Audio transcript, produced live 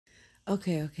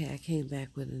Okay, I came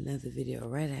back with another video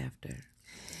right after.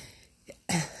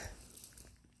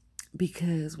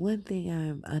 Because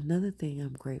another thing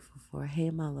I'm grateful for. Hey,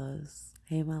 my loves.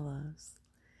 Hey, my loves.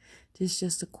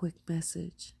 Just a quick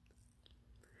message.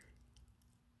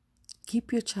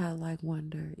 Keep your childlike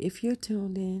wonder. If you're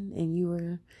tuned in and you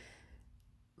are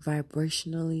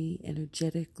vibrationally,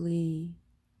 energetically,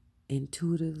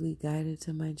 intuitively guided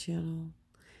to my channel,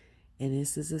 and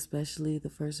this is especially the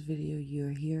first video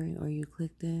you're hearing or you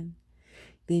clicked in,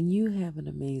 then you have an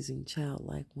amazing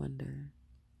childlike wonder.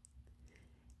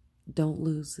 Don't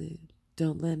lose it.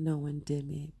 Don't let no one dim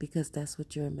it, because that's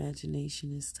what your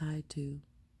imagination is tied to.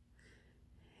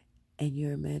 And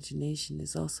your imagination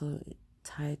is also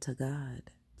tied to God,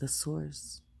 the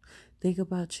source. Think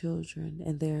about children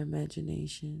and their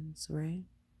imaginations, right?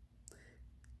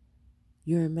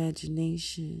 Your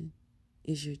imagination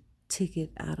is your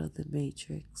ticket out of the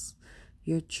matrix.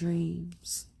 Your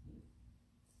dreams.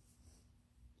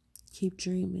 Keep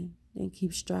dreaming and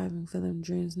keep striving for them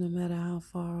dreams no matter how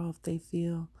far off they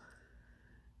feel.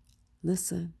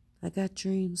 Listen, I got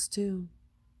dreams too.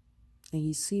 And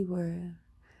you see where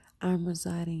I'm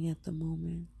residing at the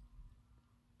moment.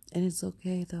 And it's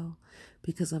okay though,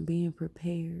 because I'm being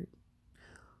prepared.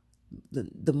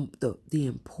 The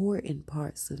important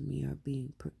parts of me are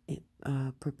being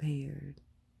prepared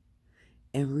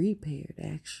and repaired,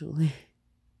 actually.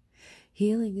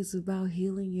 Healing is about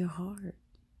healing your heart.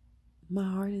 My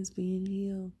heart is being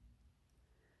healed.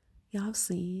 Y'all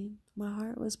seen, my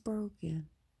heart was broken.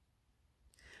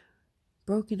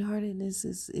 Brokenheartedness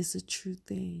is a true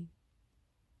thing.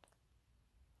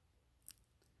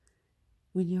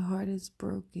 When your heart is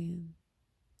broken,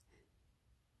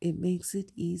 it makes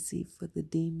it easy for the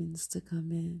demons to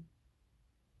come in.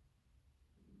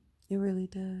 It really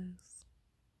does.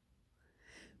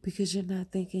 Because you're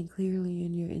not thinking clearly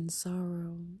and you're in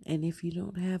sorrow. And if you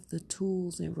don't have the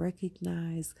tools and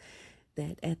recognize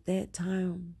that at that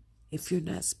time, if you're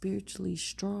not spiritually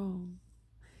strong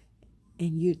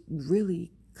and you're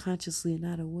really consciously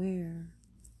not aware,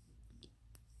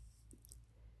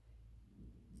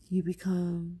 you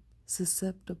become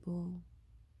susceptible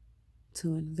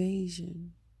to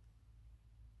invasion.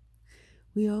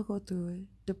 We all go through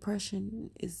it.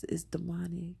 Depression is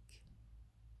demonic.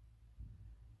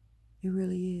 It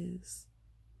really is.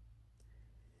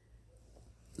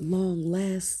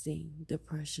 Long-lasting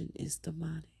depression is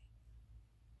demonic.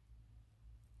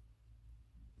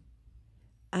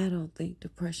 I don't think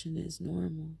depression is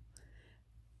normal.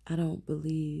 I don't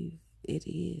believe it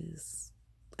is.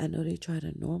 I know they try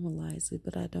to normalize it,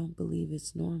 but I don't believe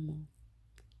it's normal.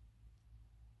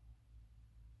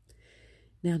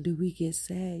 Now, do we get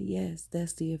sad? Yes,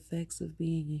 that's the effects of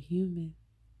being a human.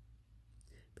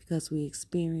 Because we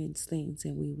experience things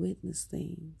and we witness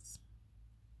things.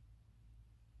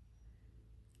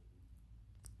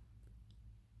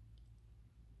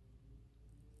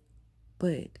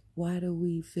 But why do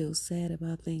we feel sad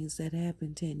about things that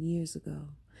happened 10 years ago?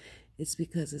 It's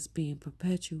because it's being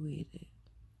perpetuated.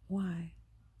 Why?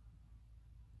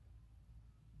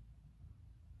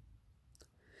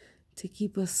 To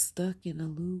keep us stuck in a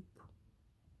loop.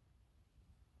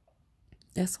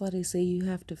 That's why they say you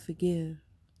have to forgive.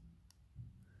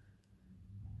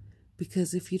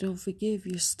 Because if you don't forgive,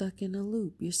 you're stuck in a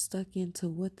loop. You're stuck into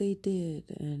what they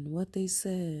did and what they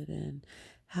said and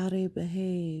how they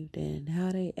behaved and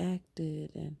how they acted.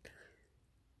 And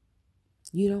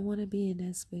you don't want to be in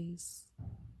that space.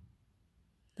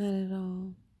 Not at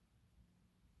all.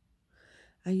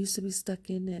 I used to be stuck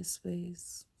in that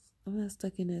space. I'm not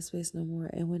stuck in that space no more.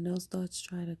 And when those thoughts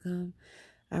try to come,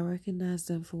 I recognize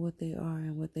them for what they are,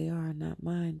 and what they are not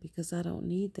mine, because I don't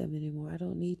need them anymore. I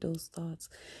don't need those thoughts,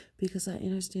 because I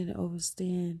understand and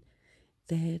understand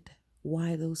that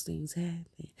why those things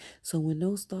happen. So when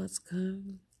those thoughts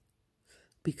come,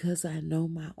 because I know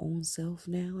my own self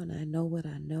now, and I know what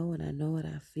I know, and I know what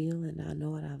I feel, and I know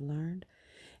what I've learned,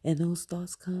 and those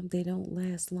thoughts come, they don't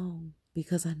last long,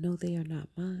 because I know they are not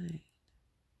mine.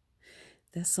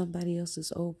 That's somebody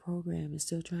else's old program is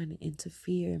still trying to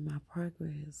interfere in my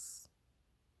progress.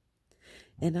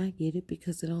 And I get it,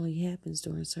 because it only happens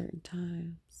during certain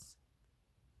times.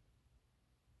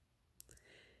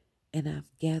 And I've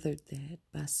gathered that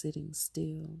by sitting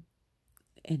still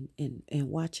and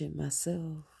watching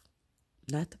myself,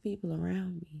 not the people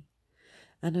around me.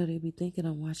 I know they be thinking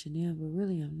I'm watching them, but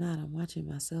really I'm not. I'm watching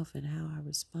myself and how I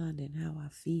respond and how I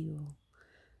feel.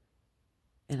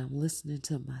 And I'm listening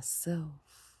to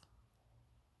myself.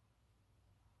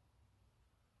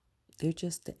 They're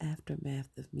just the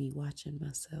aftermath of me watching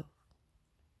myself.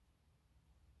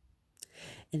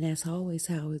 And that's always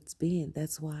how it's been.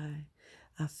 That's why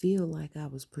I feel like I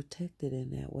was protected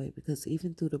in that way because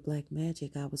even through the black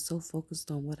magic, I was so focused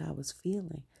on what I was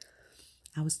feeling.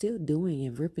 I was still doing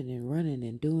and ripping and running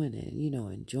and doing it,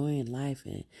 enjoying life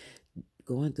and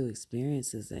going through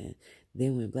experiences. And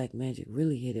then when black magic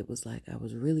really hit, it was like I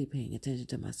was really paying attention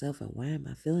to myself and why am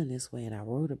I feeling this way? And I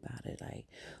wrote about it, like,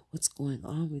 what's going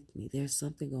on with me? There's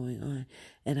something going on.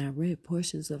 And I read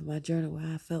portions of my journal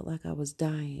where I felt like I was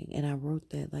dying, and I wrote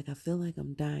that, like, I feel like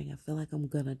I'm dying, I feel like I'm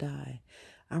gonna die.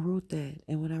 I wrote that,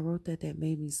 and when I wrote that, that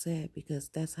made me sad because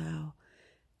that's how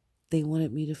they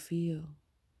wanted me to feel.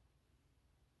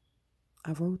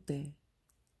 I wrote that.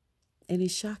 And it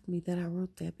shocked me that I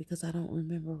wrote that because I don't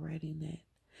remember writing that.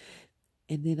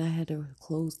 And then I had to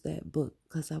close that book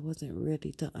because I wasn't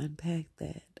ready to unpack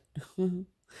that.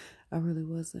 I really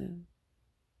wasn't.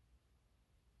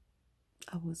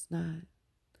 I was not.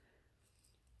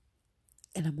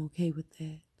 And I'm okay with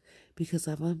that because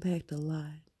I've unpacked a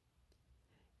lot.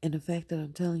 And the fact that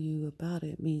I'm telling you about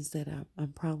it means that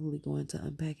I'm probably going to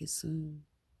unpack it soon.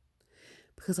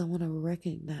 Because I want to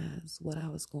recognize what I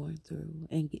was going through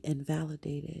and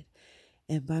validate it.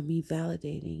 And by me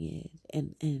validating it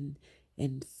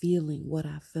and feeling what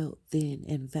I felt then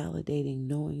and validating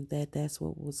knowing that that's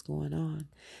what was going on,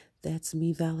 that's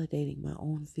me validating my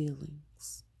own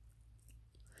feelings.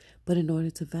 But in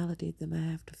order to validate them,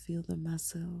 I have to feel them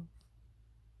myself.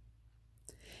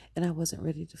 And I wasn't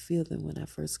ready to feel them when I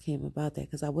first came about that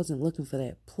because I wasn't looking for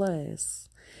that. Plus,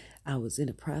 I was in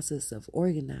the process of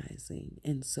organizing.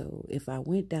 And so if I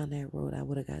went down that road, I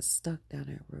would have got stuck down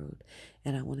that road.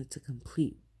 And I wanted to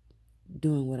complete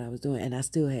doing what I was doing. And I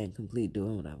still hadn't complete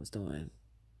doing what I was doing,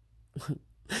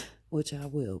 which I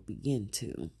will begin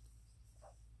to.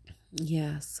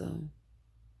 Yeah, so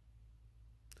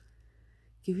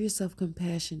give yourself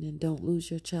compassion and don't lose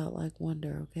your childlike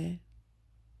wonder, okay?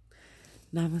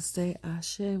 Namaste,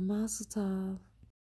 Ashe, Mazel Tov.